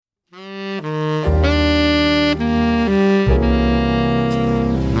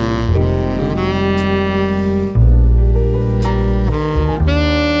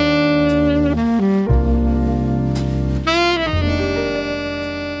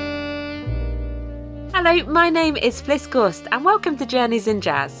Hello, my name is Fliss Gorst and welcome to Journeys in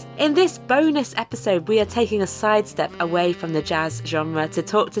Jazz. In this bonus episode, we are taking a sidestep away from the jazz genre to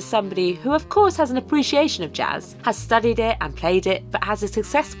talk to somebody who of course has an appreciation of jazz, has studied it and played it, but has a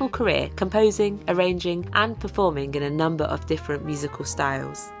successful career composing, arranging and performing in a number of different musical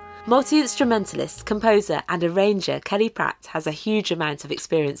styles. Multi-instrumentalist, composer and arranger Kelly Pratt has a huge amount of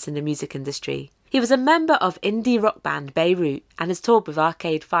experience in the music industry. He was a member of indie rock band Beirut and has toured with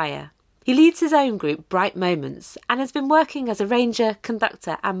Arcade Fire. He leads his own group, Bright Moments, and has been working as arranger,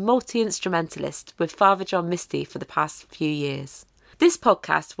 conductor and multi-instrumentalist with Father John Misty for the past few years. This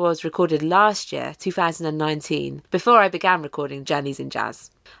podcast was recorded last year, 2019, before I began recording Journeys in Jazz.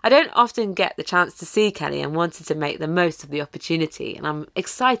 I don't often get the chance to see Kelly and wanted to make the most of the opportunity, and I'm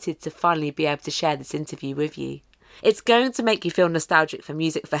excited to finally be able to share this interview with you. It's going to make you feel nostalgic for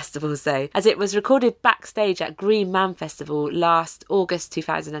music festivals though, as it was recorded backstage at Green Man Festival last August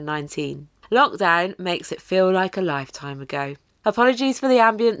 2019. Lockdown makes it feel like a lifetime ago. Apologies for the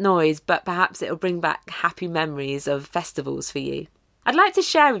ambient noise, but perhaps it'll bring back happy memories of festivals for you. I'd like to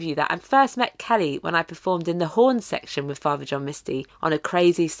share with you that I first met Kelly when I performed in the horn section with Father John Misty on a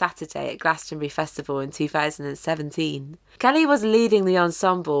crazy Saturday at Glastonbury Festival in 2017. Kelly was leading the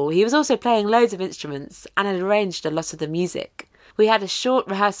ensemble. He was also playing loads of instruments and had arranged a lot of the music. We had a short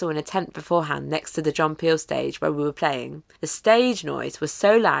rehearsal in a tent beforehand next to the John Peel stage where we were playing. The stage noise was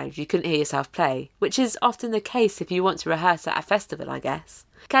so loud you couldn't hear yourself play, which is often the case if you want to rehearse at a festival, I guess.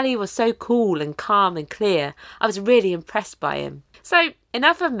 Kelly was so cool and calm and clear. I was really impressed by him. So,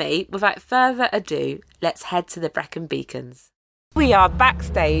 enough of me. Without further ado, let's head to the Brecon Beacons. We are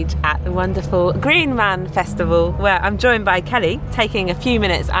backstage at the wonderful Green Man Festival, where I'm joined by Kelly, taking a few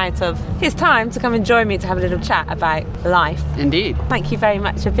minutes out of his time to come and join me to have a little chat about life. Indeed. Thank you very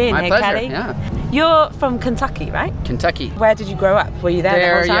much for being My here, pleasure, Kelly. Yeah. You're from Kentucky, right? Kentucky. Where did you grow up? Were you there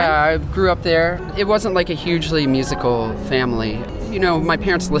the whole time? Yeah, I grew up there. It wasn't like a hugely musical family. You know, my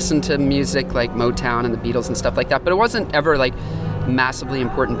parents listened to music like Motown and the Beatles and stuff like that, but it wasn't ever like massively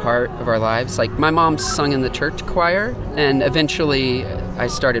important part of our lives. Like my mom sung in the church choir, and eventually I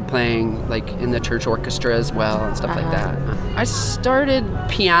started playing like in the church orchestra as well and stuff like that. I started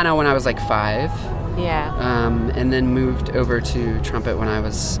piano when I was like 5. Yeah. And then moved over to trumpet when I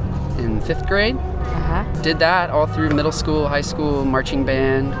was in 5th grade. Did that all through middle school, high school, marching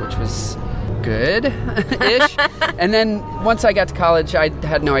band, which was good-ish. And then once I got to college, I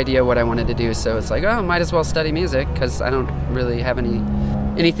had no idea what I wanted to do, so it's like, oh, might as well study music, because I don't really have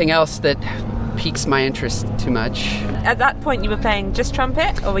anything else that piques my interest too much. At that point, you were playing just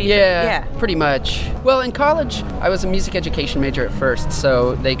trumpet? Or were you yeah, pretty much. Well, in college, I was a music education major at first,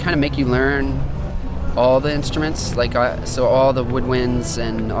 so they kind of make you learn all the instruments, like so all the woodwinds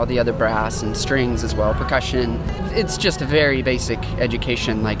and all the other brass and strings as well, percussion. It's just a very basic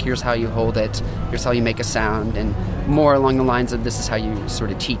education, like here's how you hold it, here's how you make a sound, and more along the lines of this is how you sort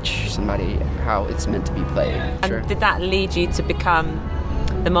of teach somebody how it's meant to be played. And did that lead you to become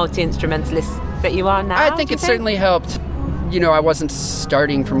the multi-instrumentalist that you are now? I think it certainly helped. You know, I wasn't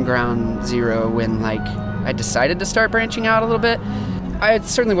starting from ground zero when like I decided to start branching out a little bit. I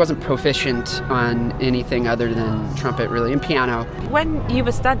certainly wasn't proficient on anything other than trumpet, really, and piano. When you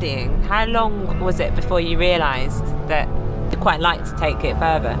were studying, how long was it before you realised that you'd quite like to take it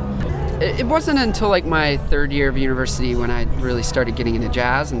further? It wasn't until like my 3rd year of university when I really started getting into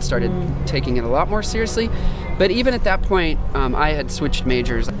jazz and started taking it a lot more seriously. But even at that point, I had switched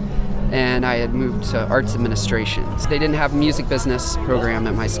majors and I had moved to arts administration. So they didn't have a music business program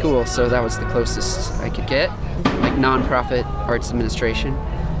at my school, so that was the closest I could get, like nonprofit arts administration.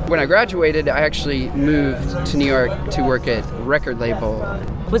 When I graduated, I actually moved to New York to work at a record label.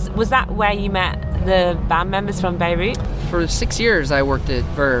 Was that where you met the band members from Beirut? For 6 years, I worked at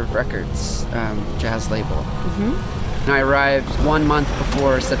Verve Records, jazz label. Mm-hmm. And I arrived 1 month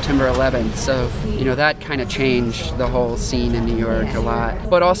before September 11th, so, you know, that kind of changed the whole scene in New York a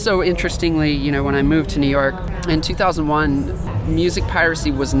lot. But also, interestingly, you know, when I moved to New York in 2001, music piracy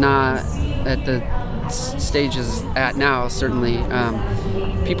was not at the stages at now, certainly.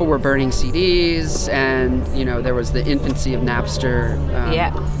 People were burning CDs, and, you know, there was the infancy of Napster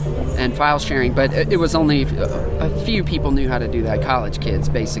and file sharing, but it was only a few people knew how to do that, college kids,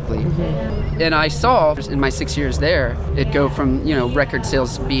 basically. Mm-hmm. And I saw, in my 6 years there, it go from, you know, record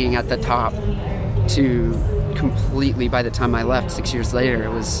sales being at the top to completely, by the time I left 6 years later,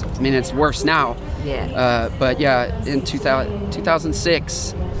 it was, I mean, it's worse now. Yeah. But yeah, in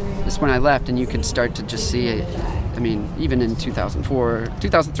 2006 is when I left, and you could start to just see it. I mean, even in 2004,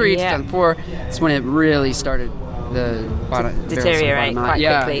 2003, 2004, it's when it really started the bottom, deteriorate quite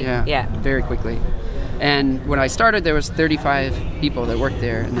quickly. Yeah, very quickly. And when I started, there was 35 people that worked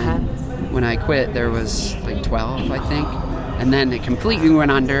there, and then when I quit, there was like 12, I think. And then it completely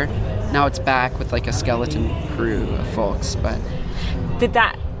went under. Now it's back with like a skeleton crew of folks. But did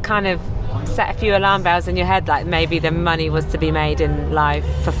that kind of set a few alarm bells in your head, like maybe the money was to be made in live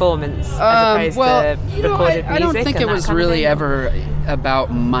performance as opposed to recorded music? I don't think it was really ever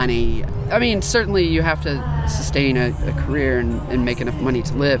about money. I mean, certainly you have to sustain a career and make enough money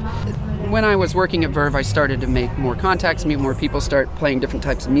to live. When I was working at Verve, I started to make more contacts, meet more people, start playing different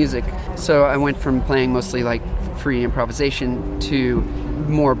types of music. So I went from playing mostly like free improvisation to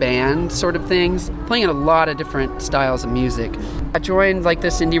more band sort of things, playing in a lot of different styles of music. I joined like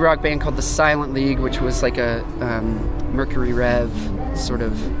this indie rock band called the Silent League, which was like a Mercury Rev sort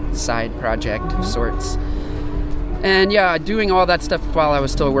of side project of sorts. And yeah, doing all that stuff while I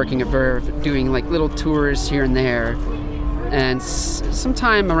was still working at Verve, doing like little tours here and there. And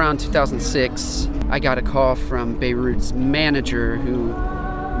sometime around 2006, I got a call from Beirut's manager, who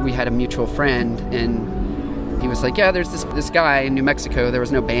we had a mutual friend, and he was like, yeah, there's this guy in New Mexico. There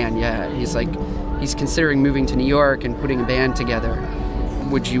was no band yet. He's like, he's considering moving to New York and putting a band together.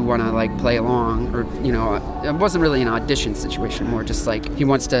 Would you want to like play along? Or, you know, it wasn't really an audition situation, more just like he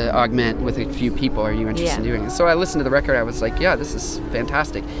wants to augment with a few people. Are you interested in doing it? So I listened to the record. I was like, yeah, this is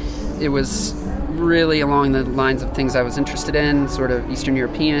fantastic. It was really along the lines of things I was interested in, sort of Eastern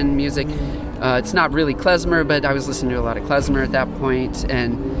European music. It's not really klezmer, but I was listening to a lot of klezmer at that point,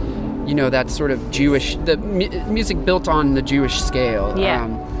 and you know, that sort of Jewish, the music built on the Jewish scale. Yeah.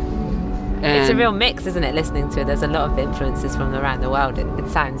 It's a real mix, isn't it, listening to it? There's a lot of influences from around the world, it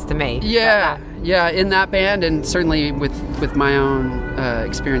sounds to me. Yeah, in that band, and certainly with my own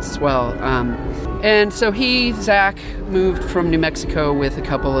experience as well. And so Zach, moved from New Mexico with a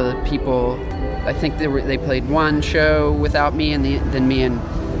couple of people. I think they played one show without me, and then me and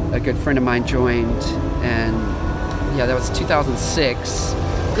a good friend of mine joined. And yeah, that was 2006.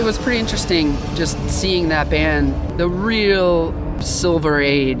 It was pretty interesting just seeing that band, the real silver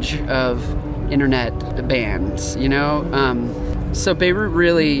age of internet bands, you know? So Beirut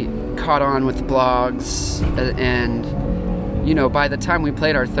really caught on with blogs, and you know, by the time we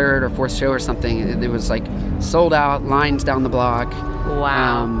played our third or fourth show or something, it was like sold out, lines down the block.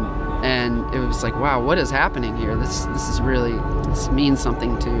 Wow. And it was like, wow, what is happening here? This means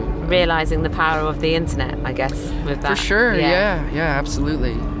something to... Realizing the power of the internet, I guess, with that. For sure, yeah,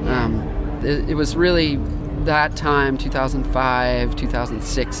 absolutely. Yeah. It was really that time, 2005,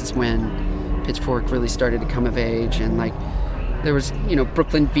 2006 is when Pitchfork really started to come of age, and like there was, you know,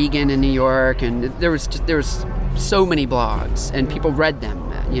 Brooklyn Vegan in New York, and there was so many blogs, and people read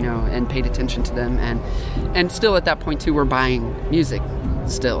them, you know, and paid attention to them, and still at that point too, we're buying music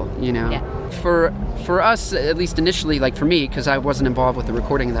still, you know. Yeah. For us, at least initially, like for me, because I wasn't involved with the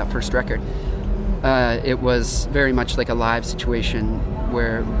recording of that first record, it was very much like a live situation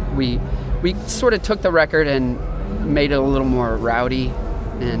where we sort of took the record and made it a little more rowdy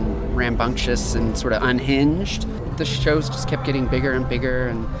and rambunctious and sort of unhinged. The shows just kept getting bigger and bigger,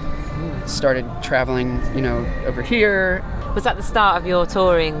 and started traveling, you know, over here. Was that the start of your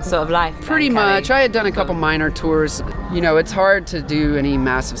touring sort of life? Pretty much. I had done a couple minor tours. You know, it's hard to do any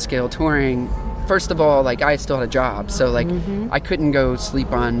massive scale touring. First of all, like, I still had a job, so like I couldn't go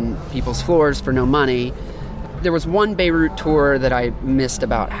sleep on people's floors for no money. There was one Beirut tour that I missed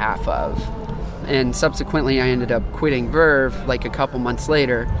about half of, and subsequently I ended up quitting Verve like a couple months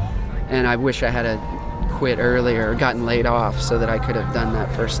later, and I wish I had quit earlier or gotten laid off so that I could have done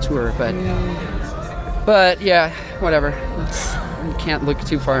that first tour, but yeah, whatever. You can't look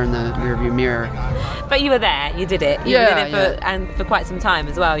too far in the rearview mirror. But you were there, you did it. You did it and for quite some time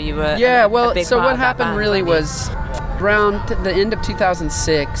as well. You were a big so part what of that happened band, really was around the end of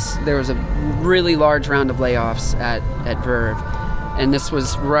 2006, there was a really large round of layoffs at Verve, and this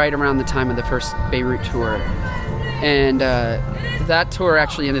was right around the time of the first Beirut tour. And that tour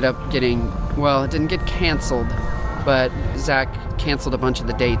actually ended up it didn't get canceled, but Zach canceled a bunch of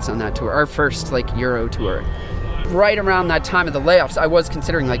the dates on that tour, our first like Euro tour. Right around that time of the layoffs, I was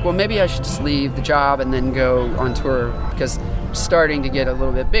considering like, well, maybe I should just leave the job and then go on tour, because I'm starting to get a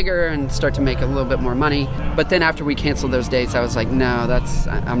little bit bigger and start to make a little bit more money. But then after we canceled those dates, I was like, no,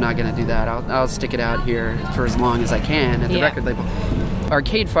 I'm not going to do that. I'll stick it out here for as long as I can at the record label.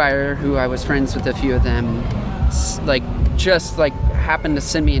 Arcade Fire, who I was friends with a few of them, just happened to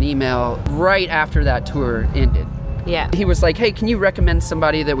send me an email right after that tour ended. Yeah. He was like, hey, can you recommend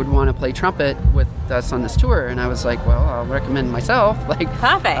somebody that would want to play trumpet with us on this tour? And I was like, well, I'll recommend myself.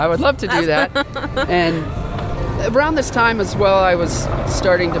 Perfect. I would love to do that. And around this time as well, I was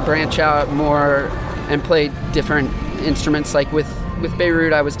starting to branch out more and play different instruments. Like with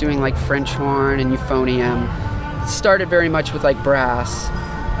Beirut, I was doing like French horn and euphonium. Started very much with like brass.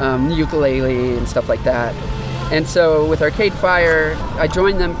 ukulele and stuff like that. And so with Arcade Fire, I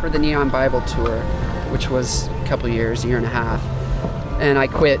joined them for the Neon Bible tour, which was a couple years, year and a half. And I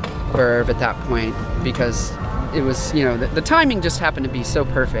quit Verve at that point because it was, the timing just happened to be so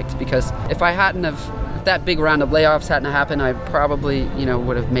perfect, because if that big round of layoffs hadn't happened, I probably,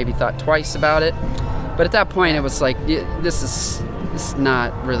 would have maybe thought twice about it. But at that point, it was like, this is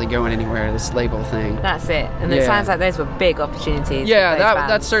not really going anywhere, this label thing. That's it. And it sounds like those were big opportunities. Yeah,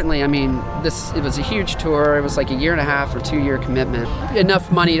 that's certainly, it was a huge tour. It was like a 1.5 or 2-year commitment. Enough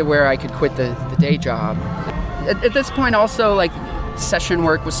money to where I could quit the day job. At this point also, like, session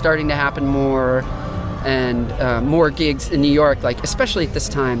work was starting to happen more, and more gigs in New York, like, especially at this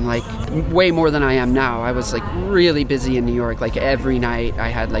time, like, way more than I am now. I was, like, really busy in New York. Like, every night I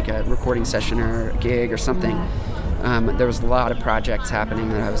had, like, a recording session or a gig or something. There was a lot of projects happening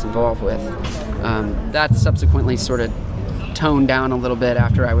that I was involved with. That subsequently sort of toned down a little bit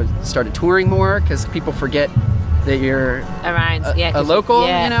after I started touring more, because people forget that you're around, a local,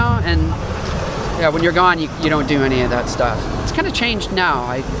 and when you're gone, you don't do any of that stuff. It's kind of changed now.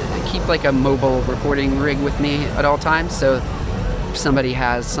 I keep like a mobile recording rig with me at all times, so if somebody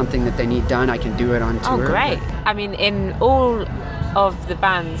has something that they need done, I can do it on tour. Oh, great. In all of the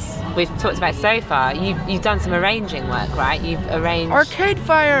bands we've talked about so far, you've done some arranging work, right? You've arranged... Arcade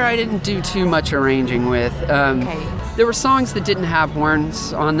Fire I didn't do too much arranging with. There were songs that didn't have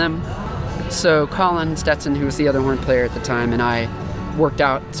horns on them, so Colin Stetson, who was the other horn player at the time, and I worked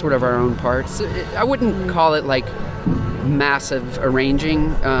out sort of our own parts. I wouldn't call it like massive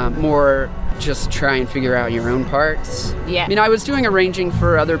arranging, more just try and figure out your own parts. Yeah. I was doing arranging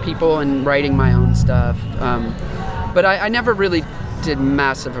for other people and writing my own stuff, but I never really did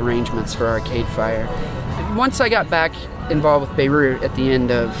massive arrangements for Arcade Fire. Once I got back involved with Beirut at the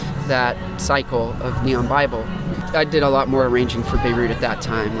end of that cycle of Neon Bible, I did a lot more arranging for Beirut at that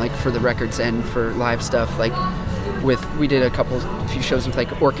time, like for the records and for live stuff. Like we did a few shows with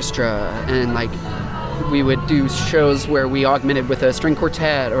like orchestra, and like we would do shows where we augmented with a string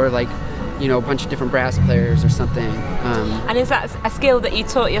quartet or like, a bunch of different brass players or something. And is that a skill that you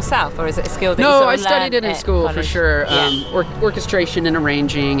taught yourself, or is it a skill that you No, sort I of studied it in school college? for sure. Yeah. Orchestration and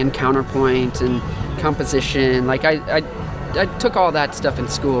arranging and counterpoint and composition. Like I took all that stuff in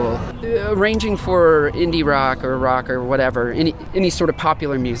school. Arranging for indie rock or whatever, any sort of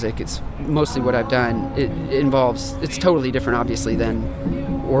popular music, it's mostly what I've done. It involves, it's totally different obviously than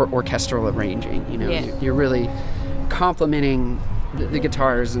orchestral arranging. You're really complementing the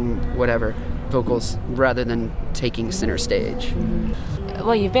guitars and whatever vocals rather than taking center stage.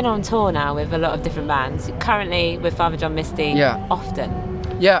 Well, you've been on tour now with a lot of different bands. Currently with Father John Misty. Yeah.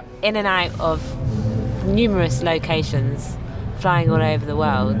 Often. Yeah. In and out of numerous locations, flying all over the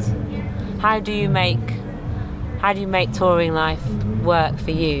world. How do you make touring life work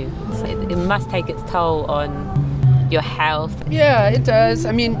for you? It must take its toll on your health. Yeah, it does.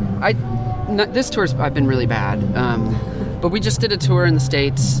 This tour's I've been really bad. But we just did a tour in the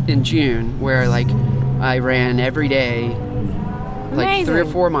States in June where like I ran every day, like Amazing. 3 or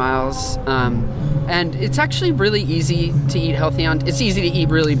 4 miles. And it's actually really easy to eat healthy it's easy to eat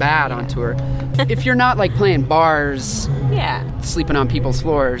really bad on tour. If you're not like playing bars, sleeping on people's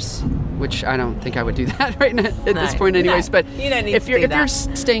floors, which I don't think I would do that right now at this point anyways, but you don't need if you're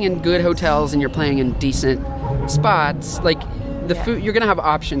staying in good hotels and you're playing in decent spots, like the food, you're going to have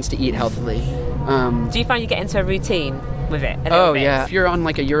options to eat healthily. Do you find you get into a routine with it? Oh, yeah. If you're on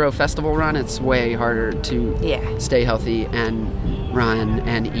like a Euro festival run, it's way harder to stay healthy and run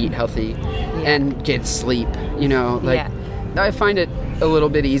and eat healthy and get sleep, I find it a little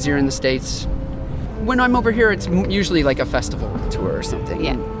bit easier in the States. When I'm over here, it's usually like a festival tour or something.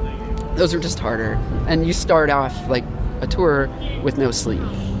 Yeah. Those are just harder. And you start off like a tour with no sleep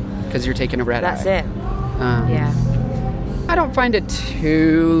because you're taking a red eye. That's it. I don't find it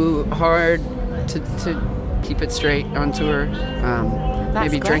too hard to keep it straight on tour.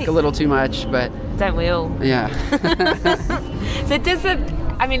 Maybe great. drink a little too much, but... Don't we all? Yeah. So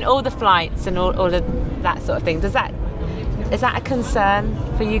all the flights and all of that sort of thing, is that a concern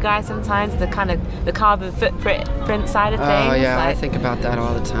for you guys sometimes, the kind of the carbon footprint side of things? Oh, yeah, I think about that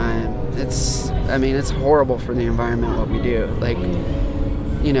all the time. It's horrible for the environment what we do. Like,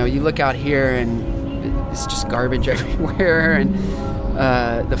 you look out here and it's just garbage everywhere, and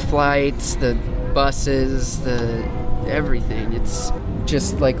the flights, the buses, the everything. It's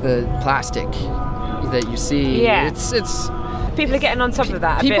just like the plastic that you see. Yeah. It's people are getting on top of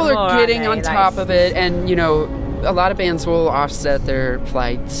that. People a bit are more, getting on top of it, and a lot of bands will offset their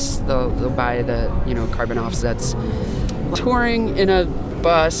flights. They'll buy the carbon offsets. Touring in a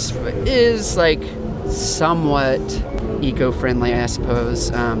bus is like somewhat eco-friendly, I suppose.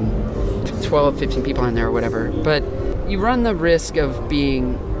 12, 15 people in there or whatever. But you run the risk of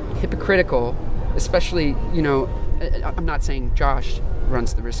being hypocritical, especially, I'm not saying Josh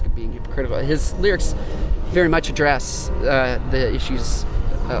runs the risk of being hypocritical. His lyrics very much address the issues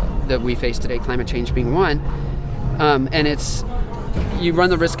that we face today, climate change being one. And you run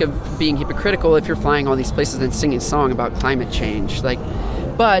the risk of being hypocritical if you're flying all these places and singing a song about climate change.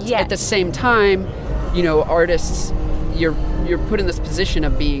 But yes. At the same time, artists, you're put in this position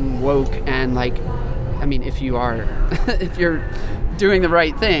of being woke and if you are, if you're doing the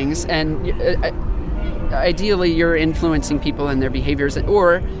right things, and ideally you're influencing people and their behaviors,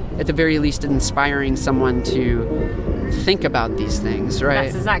 or at the very least inspiring someone to think about these things, right?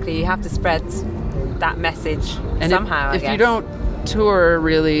 That's exactly. You have to spread that message and somehow. If you don't tour,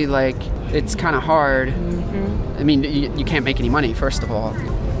 really, it's kind of hard. Mm-hmm. I mean, you can't make any money, first of all.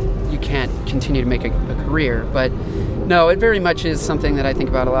 You can't continue to make a career. But no, it very much is something that I think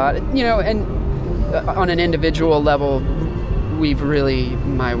about a lot. And on an individual level,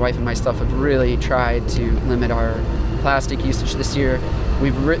 my wife and myself have really tried to limit our plastic usage this year.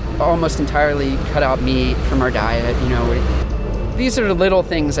 We've almost entirely cut out meat from our diet. These are the little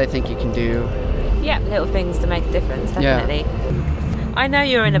things I think you can do. Yeah, little things to make a difference, definitely. Yeah. I know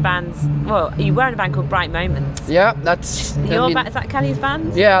you're in a band. Well, you were in a band called Bright Moments. Yeah, that's your band. Is that Kelly's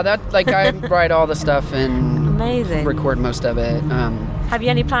band? Yeah, I write all the stuff and amazing. Record most of it. Have you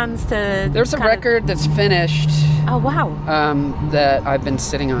any plans to? There's a record that's finished. Oh wow. That I've been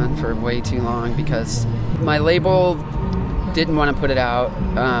sitting on for way too long because my label didn't want to put it out.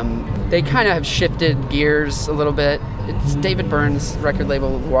 They kind of have shifted gears a little bit. It's David Byrne's record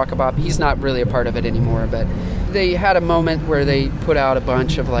label, Walkabout. He's not really a part of it anymore, but they had a moment where they put out a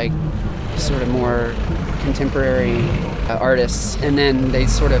bunch of sort of more contemporary artists, and then they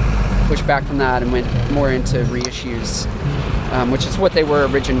sort of pushed back from that and went more into reissues, which is what they were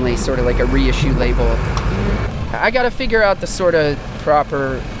originally, sort of like a reissue label. I got to figure out the sort of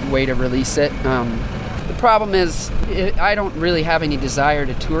proper way to release it. The problem is I don't really have any desire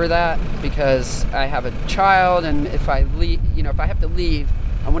to tour that because I have a child, and if I leave, if I have to leave,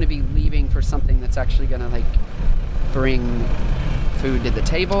 I want to be leaving for something that's actually going to bring food to the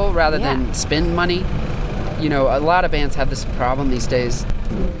table rather than spend money. A lot of bands have this problem these days,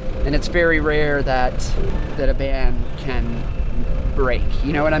 and it's very rare that a band can break.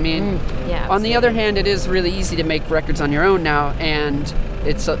 You know what I mean? Yeah. On the other hand, it is really easy to make records on your own now, and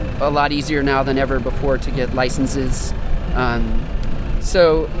it's a lot easier now than ever before to get licenses.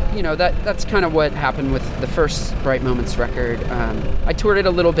 So that's kind of what happened with the first Bright Moments record. I toured it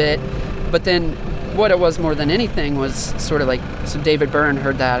a little bit, but then what it was more than anything was sort of so David Byrne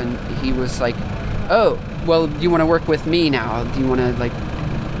heard that, and he was like, oh, well, do you want to work with me now? Do you want to,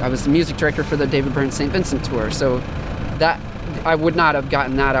 I was the music director for the David Byrne St. Vincent tour, so that I would not have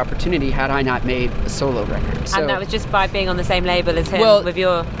gotten that opportunity had I not made a solo record. So, and that was just by being on the same label as him with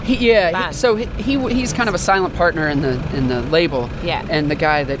your band. So he's kind of a silent partner in the label. Yeah. And the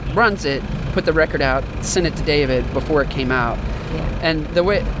guy that runs it put the record out, sent it to David before it came out. Yeah. And the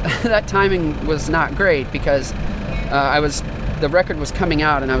way that timing was not great because the record was coming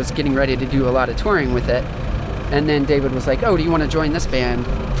out and I was getting ready to do a lot of touring with it. And then David was like, oh, do you want to join this band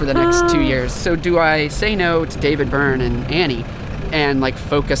for the next 2 years? So do I say no to David Byrne and Annie and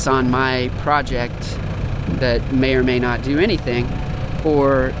focus on my project that may or may not do anything,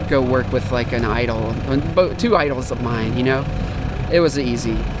 or go work with an idol, two idols of mine, It was a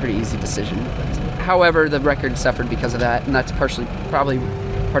pretty easy decision. However, the record suffered because of that, and that's probably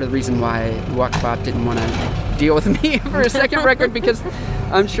part of the reason why Walkabout didn't want to deal with me for a second record, because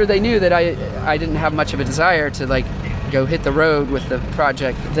I'm sure they knew that I didn't have much of a desire to go hit the road with the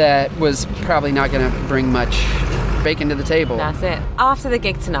project that was probably not going to bring much bacon to the table. That's it. After the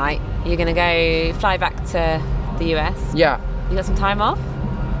gig tonight, you're going to go fly back to the US? Yeah. You got some time off?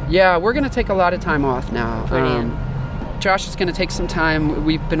 Yeah, we're going to take a lot of time off now. Brilliant. Josh is going to take some time.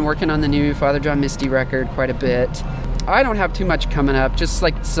 We've been working on the new Father John Misty record quite a bit. I don't have too much coming up, just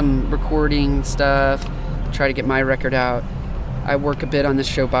some recording stuff, try to get my record out. I work a bit on this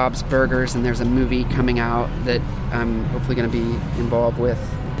show Bob's Burgers, and there's a movie coming out that I'm hopefully going to be involved with.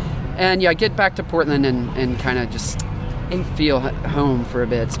 And yeah, get back to Portland and kind of just feel home for a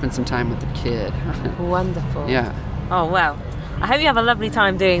bit, spend some time with the kid. Wonderful. Yeah. Oh, well, I hope you have a lovely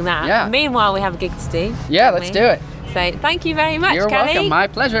time doing that. Yeah. Meanwhile, we have a gig to do. Yeah, let's do it. So thank you very much, You're Kelly. welcome. My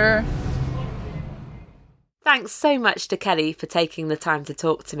pleasure. Thanks so much to Kelly for taking the time to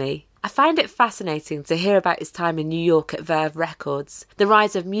talk to me. I find it fascinating to hear about his time in New York at Verve Records, the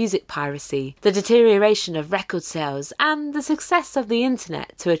rise of music piracy, the deterioration of record sales, and the success of the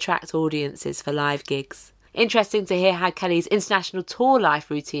internet to attract audiences for live gigs. Interesting to hear how Kelly's international tour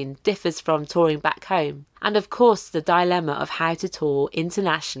life routine differs from touring back home, and of course the dilemma of how to tour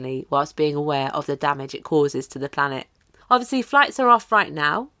internationally whilst being aware of the damage it causes to the planet. Obviously flights are off right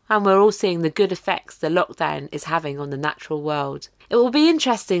now, and we're all seeing the good effects the lockdown is having on the natural world. It will be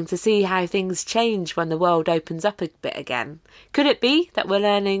interesting to see how things change when the world opens up a bit again. Could it be that we're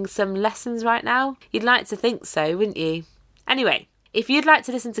learning some lessons right now? You'd like to think so, wouldn't you? Anyway, if you'd like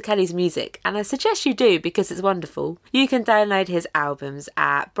to listen to Kelly's music, and I suggest you do because it's wonderful, you can download his albums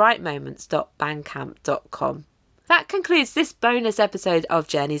at brightmoments.bandcamp.com. That concludes this bonus episode of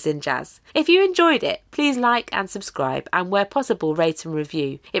Journeys in Jazz. If you enjoyed it, please like and subscribe, and where possible rate and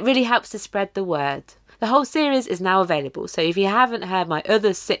review. It really helps to spread the word. The whole series is now available, so if you haven't heard my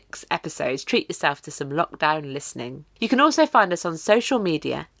other 6 episodes, treat yourself to some lockdown listening. You can also find us on social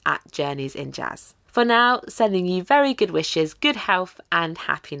media at Journeys in Jazz. For now, sending you very good wishes, good health and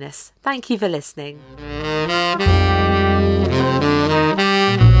happiness. Thank you for listening.